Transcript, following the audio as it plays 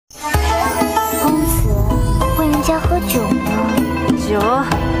家喝酒吗？酒。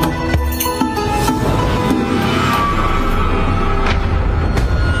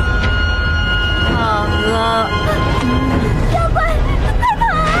胖哥，妖怪，快跑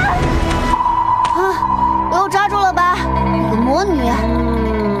啊！啊，我又抓住了吧？个魔女。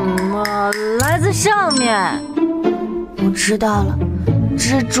来自上面。我知道了，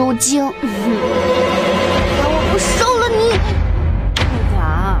蜘蛛精。让我不收了你！快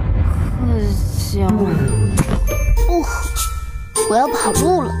打，可香。不，我要跑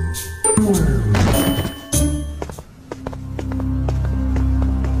路了。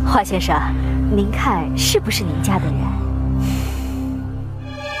华先生，您看是不是您家的人？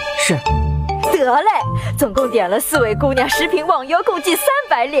是。得嘞，总共点了4位姑娘10瓶忘忧，共计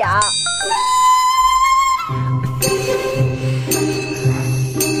300两。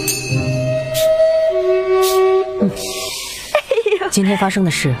今天发生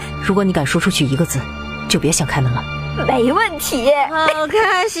的事，如果你敢说出去1个字，就别想开门了。没问题。好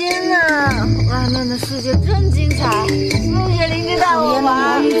开心啊！外面的世界真精彩。谢谢邻居带我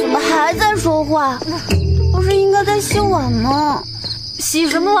玩。魔女怎么还在说话？不是应该在洗碗吗？洗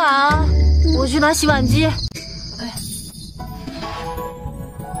什么碗啊？我去拿洗碗机。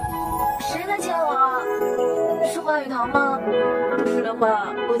谁在牵我？是花语堂吗？是的话，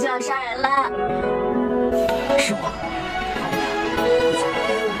我就要杀人啦。是我。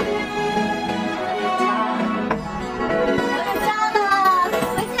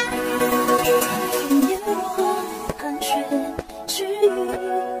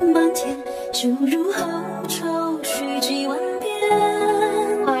就如后抽续几万遍，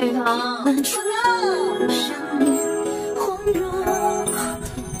花语堂。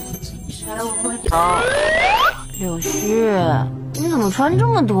柳絮，你怎么穿这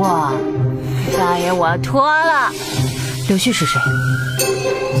么多啊？大爷，我要脱了。柳絮是谁？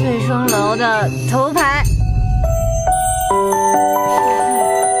醉生楼的头牌。